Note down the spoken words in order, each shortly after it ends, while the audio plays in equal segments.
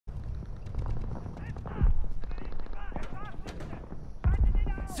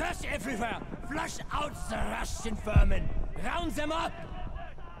Trash everywhere! Flush out the Russian vermin! Round them up!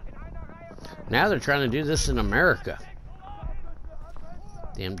 Now they're trying to do this in America.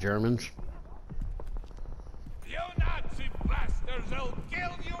 Damn Germans. You Nazi bastards! They'll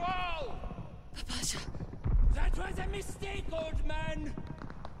kill you all! Papasha! That was a mistake, old man!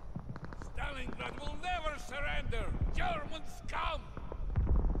 Stalingrad will never surrender! German scum!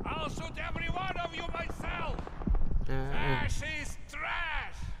 I'll shoot every one of you myself! Fascist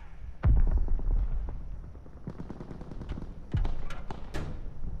trash!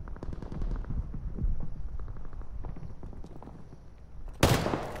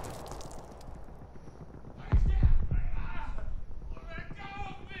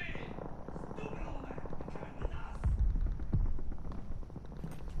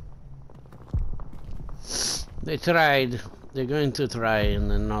 They tried. They're going to try, and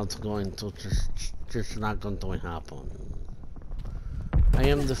they're not going to. Just not going to happen. I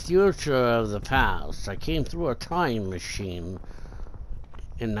am the future of the past. I came through a time machine,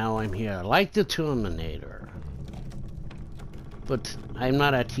 and now I'm here, like the Terminator. But I'm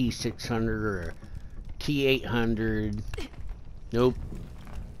not a T-600 or T-800. Nope.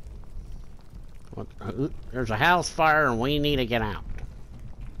 What, there's a house fire, and we need to get out.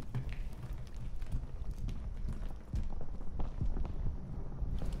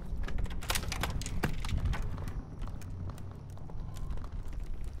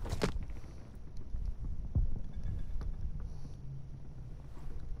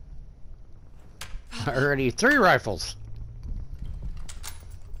 Already 3 rifles.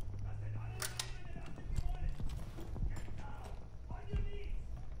 You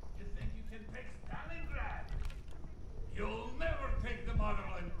think you can take Stalingrad? You'll never take the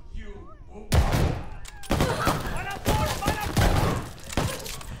motherland, you.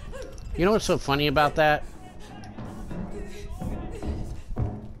 You know what's so funny about that?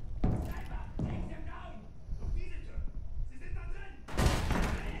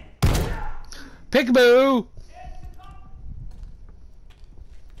 Peekaboo!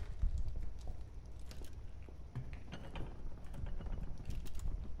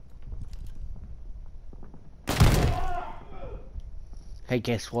 Hey,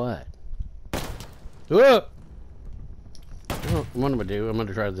 guess what? Whoa! Oh, what am I gonna do? I'm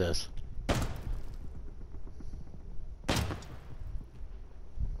gonna try this.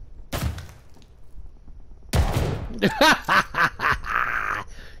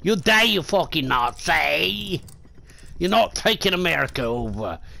 You die, you fucking Nazi! You're not taking America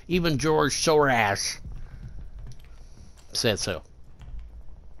over. Even George Soros said so.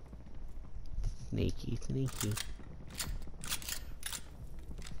 Sneaky, sneaky.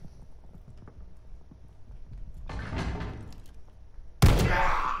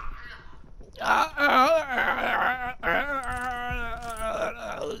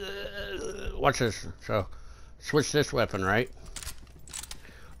 Watch this. So, switch this weapon, right?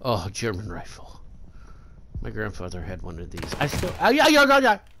 Oh, German rifle. My grandfather had one of these. I still. Oh,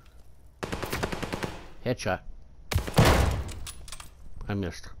 yeah. Headshot. I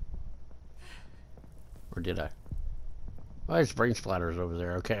missed. Or did I? Oh, there's brain splatters over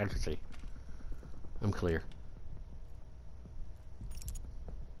there. Okay, I can see. I'm clear.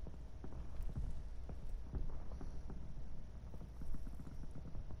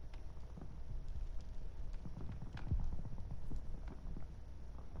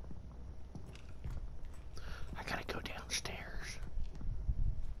 I gotta go downstairs.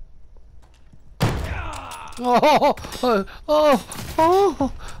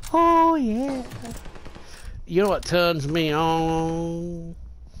 Oh, yeah. You know what turns me on?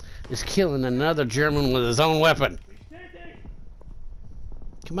 Is killing another German with his own weapon.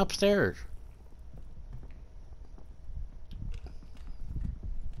 Come upstairs.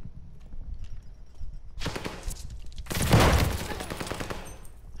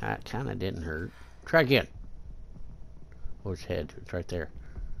 That kinda didn't hurt. Try again. Oh, his head. It's right there.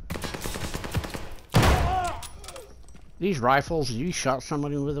 These rifles, you shot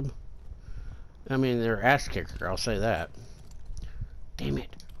somebody with them? I mean, they're ass kicker, I'll say that. Damn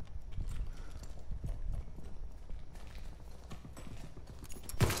it.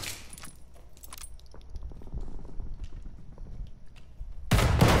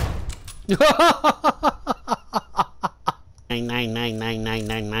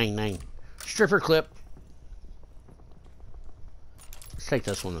 Nine. Stripper clip. Let's take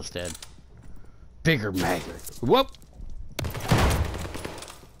this one instead. Bigger maggot. Whoop.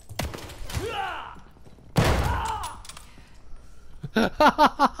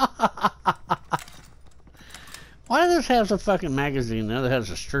 Why does this have a fucking magazine? The other has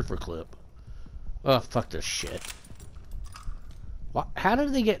a stripper clip. Oh, fuck this shit. What? How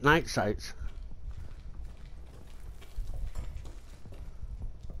did they get night sights?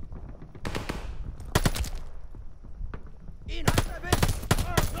 Ihn hat's erwischt!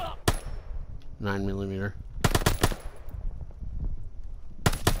 9mm.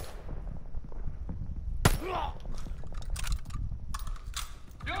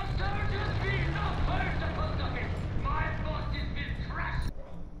 Your soldiers will not hurt the post office. My bosses will crash.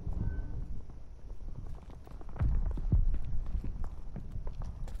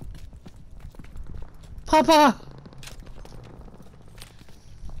 Papa!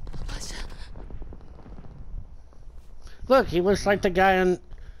 Look, he looks like the guy on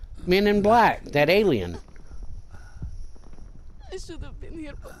Men in Black, that alien. I should have been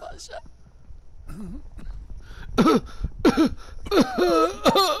here, Papasha.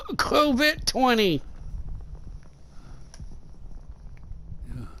 COVID-20.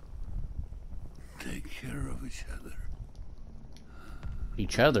 Take care of each other.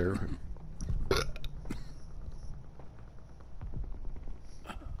 Each other?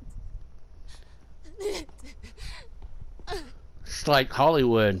 It's like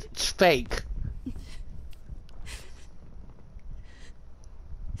Hollywood. It's fake.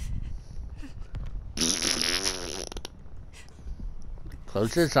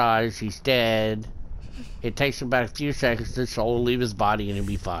 Close his eyes. He's dead. It takes about a few seconds. The soul will leave his body and he'll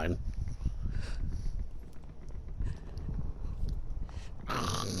be fine.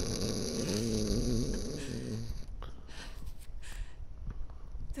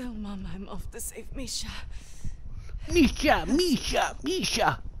 Tell Mom I'm off to save Misha. Misha, Misha,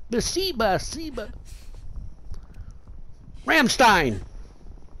 Misha. Basiba, Siba. Ramstein.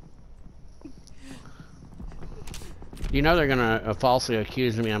 You know they're gonna falsely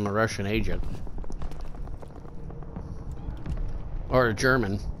accuse me I'm a Russian agent. Or a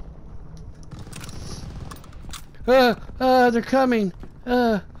German. They're coming.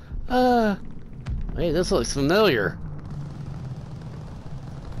 Hey, this looks familiar.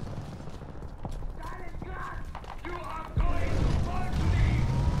 You are going to fall to me.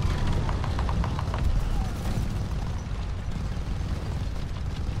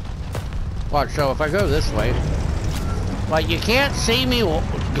 Watch, so if I go this way, like you can't see me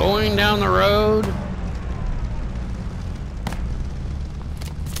going down the road.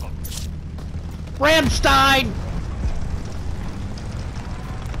 Ramstein!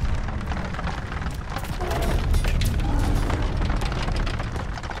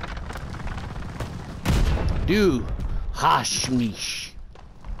 Du hast mich.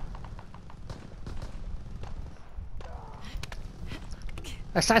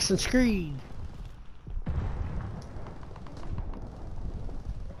 Assassin's Creed.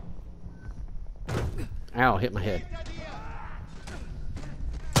 Ow, hit my head.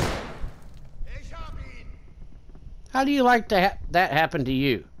 How do you like that happen to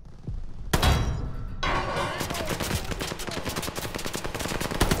you?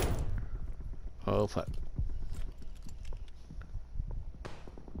 Oh, fuck.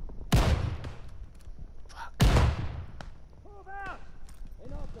 Fuck.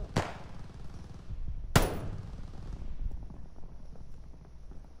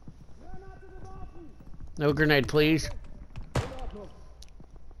 No grenade, please.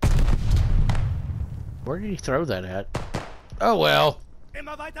 Where did he throw that at? Oh well.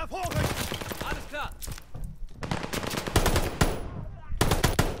 Immer weiter vorrücken! Alles klar!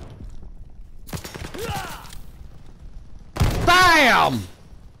 BAM!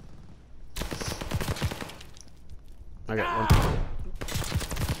 I got one.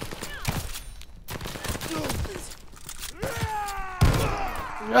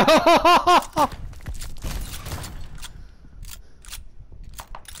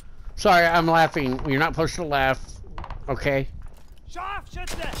 Sorry, I'm laughing. You're not supposed to laugh. Okay?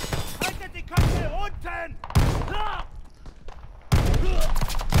 Scharfschütze! Haltet die Köpfe unten!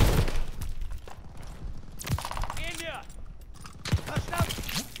 Gehen wir!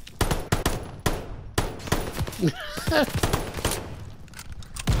 Verstanden!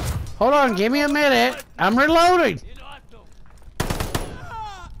 Hold on, give me a minute. I'm reloading. In Ordnung!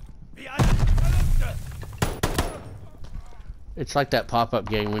 Wie eine Verluste! It's like that pop-up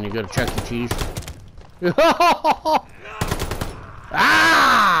game when you go to Chuck E. Cheese.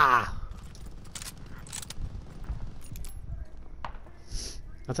 Ah!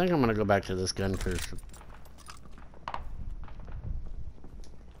 I think I'm gonna go back to this gun first.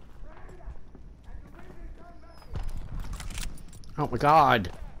 Oh my god.